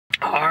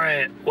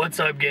Alright, what's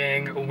up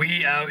gang?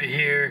 We out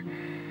here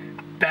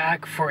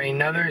back for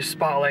another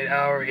Spotlight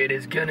Hour. It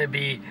is gonna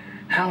be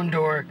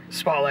Houndour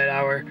Spotlight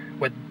Hour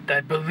with,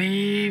 I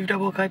believe,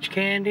 double clutch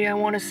candy, I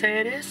want to say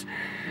it is.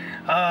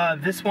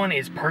 This one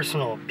is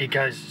personal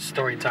because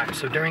story time.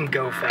 So during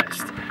Go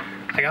Fest,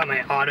 I got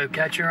my auto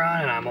catcher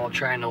on and I'm all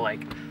trying to,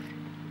 like,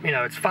 you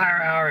know, it's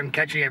fire hour, I'm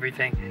catching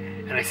everything.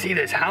 And I see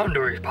this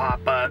Houndour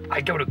pop up.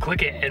 I go to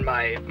click it and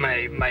my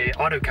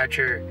auto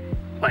catcher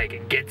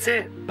like gets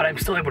it, but I'm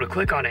still able to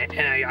click on it,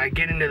 and I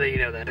get into the, you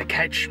know, the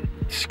catch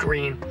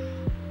screen,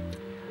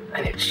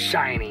 and it's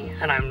shiny,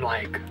 and I'm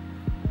like,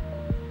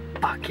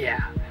 fuck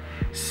yeah.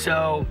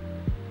 So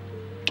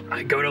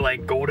I go to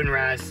like golden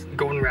razz, and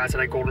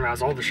I golden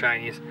razz all the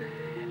shinies,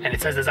 and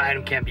it says this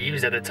item can't be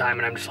used at the time,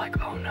 and I'm just like,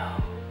 oh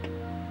no,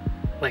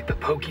 like the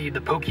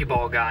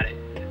Pokeball got it,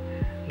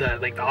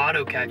 the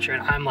auto catcher,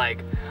 and I'm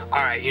like, all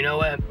right, you know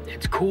what,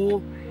 it's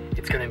cool.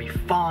 It's gonna be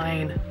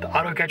fine. The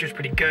auto catcher's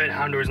pretty good.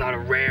 Houndour is not a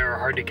rare or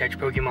hard to catch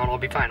Pokemon. I'll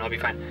be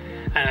fine.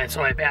 And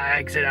so I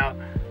exit out,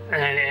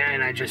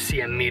 and I just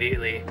see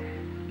immediately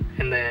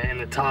in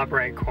the top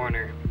right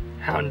corner,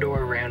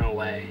 Houndour ran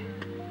away.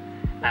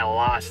 I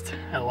lost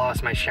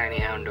my shiny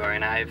Houndour,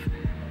 and I've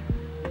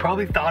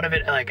probably thought of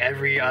it like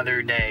every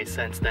other day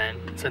since then,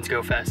 since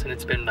Go Fest, and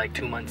it's been like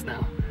 2 months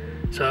now.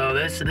 So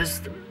this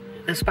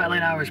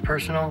Spotlight Hour is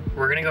personal.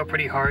 We're gonna go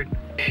pretty hard.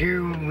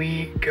 Here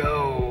we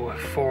go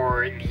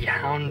for the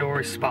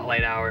Houndour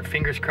Spotlight Hour.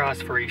 Fingers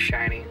crossed for a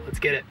shiny. Let's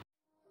get it.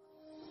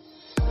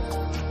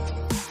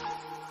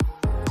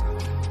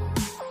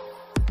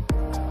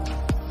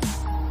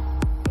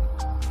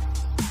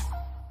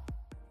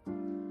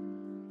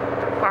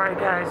 Alright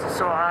guys,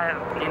 so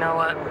you know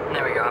what?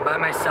 There we go. I'm by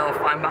myself.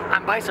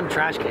 I'm by some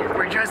trash cans.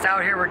 We're just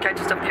out here. We're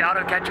catching stuff. The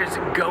auto catcher's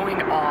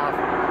going off.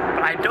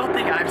 But I don't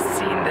think I've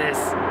seen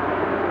this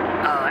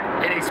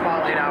in a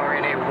Spotlight Hour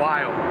in a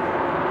while.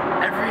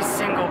 Every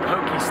single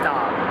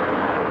Pokestop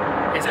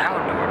is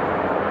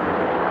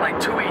Houndour, like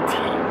to a T.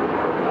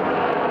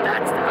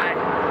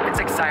 It's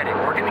exciting.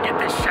 We're gonna get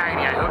this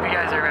shiny. I hope you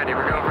guys are ready.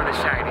 We're going for the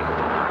shiny.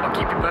 I'll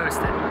keep you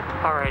posted.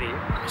 Alrighty,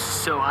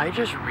 so I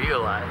just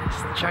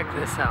realized, check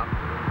this out.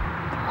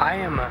 I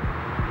am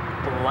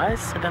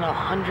less than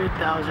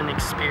 100,000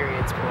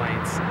 experience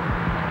points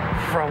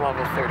from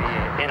level 38,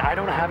 and I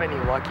don't have any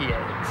lucky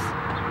eggs.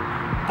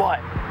 But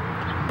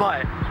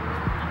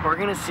we're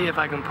gonna see if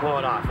I can pull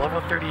it off.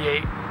 Level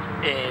 38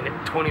 in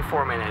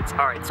 24 minutes.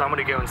 All right, so I'm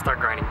gonna go and start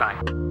grinding. Bye.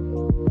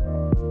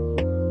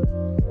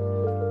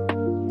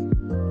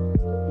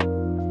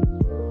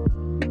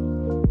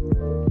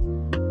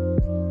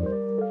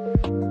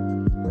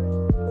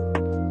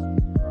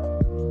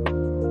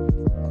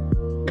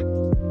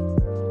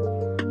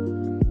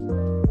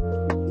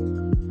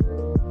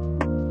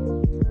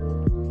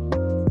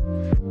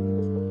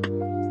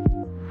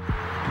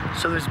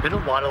 So there's been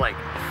a lot of like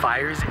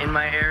fires in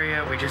my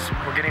area. We're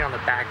getting on the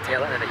back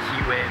tail end of the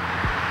heat wave.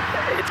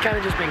 It's kind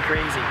of just been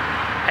crazy.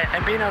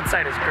 And being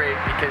outside is great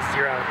because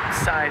you're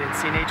outside and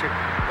see nature.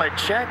 But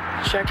check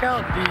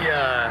out the,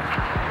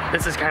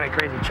 this is kind of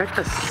crazy. Check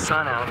the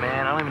sun out,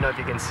 man. I don't even know if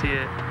you can see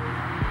it.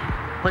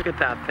 Look at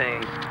that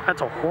thing.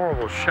 That's a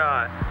horrible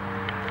shot.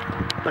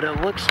 But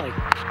it looks like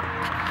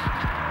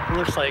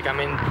I'm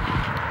in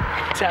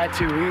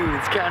Tatooine.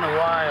 It's kind of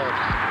wild.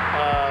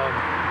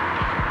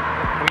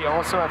 We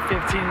also have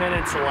 15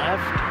 minutes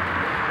left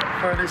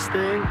for this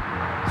thing,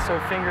 so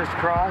fingers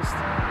crossed.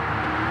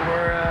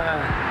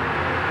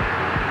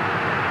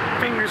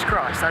 Fingers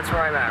crossed, that's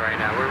where I'm at right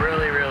now. We're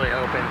really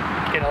hoping.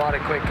 Getting a lot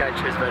of quick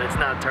catches, but it's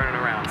not turning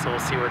around, so we'll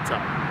see what's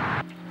up.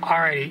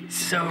 Alrighty,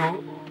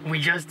 so we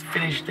just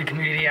finished the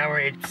community hour.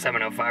 It's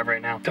 7:05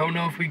 right now. Don't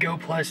know if we go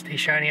plus the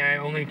shiny. I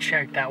only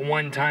checked that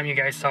one time you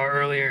guys saw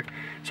earlier,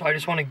 so I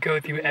just want to go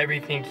through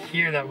everything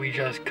here that we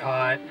just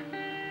caught.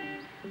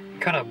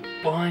 Got a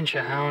bunch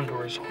of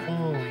Houndours,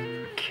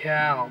 holy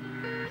cow.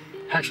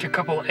 Hatched a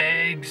couple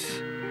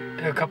eggs,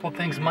 did a couple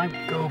things. My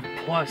Go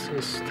Plus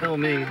is still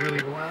being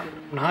really loud.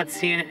 I'm not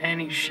seeing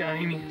any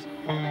shinies.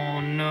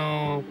 Oh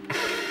no.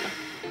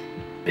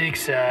 Big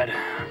sad.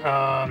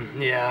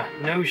 Yeah,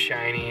 no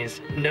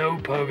shinies, no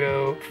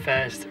Pogo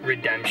Fest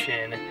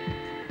redemption.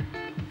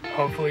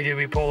 Hopefully, did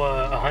we pull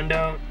a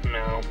hundo?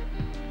 No.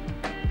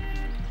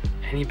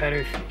 Any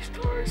better feast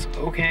doors?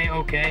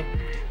 Okay.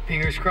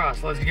 Fingers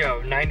crossed, let's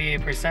go.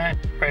 98%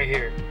 right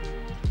here.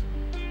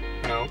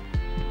 No.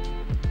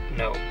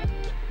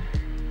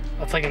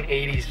 That's like an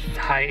 80s,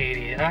 high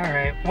 80s.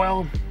 Alright,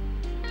 well,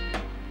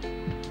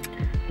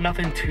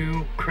 nothing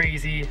too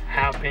crazy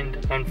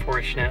happened,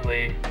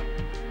 unfortunately.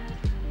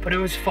 But it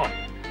was fun.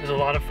 It was a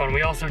lot of fun.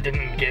 We also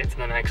didn't get to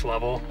the next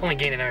level. Only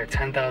gained another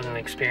 10,000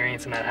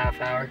 experience in that half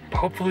hour.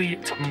 Hopefully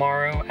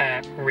tomorrow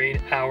at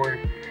raid hour,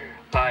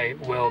 I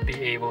will be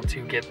able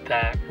to get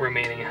that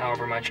remaining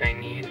however much I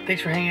need.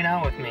 Thanks for hanging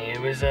out with me. It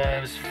was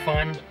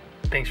fun.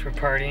 Thanks for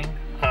partying.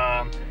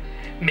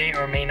 May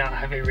or may not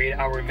have a raid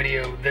hour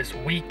video this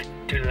week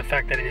due to the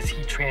fact that it is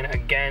Heatran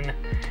again.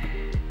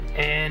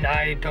 And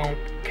I don't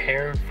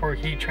care for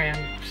Heatran,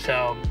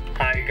 so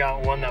I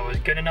got one that was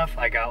good enough.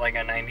 I got like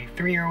a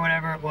 93 or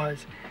whatever it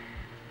was.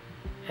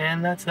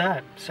 And that's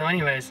that. So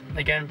anyways,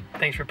 again,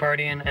 thanks for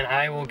partying, and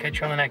I will catch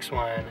you on the next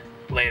one.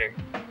 Later.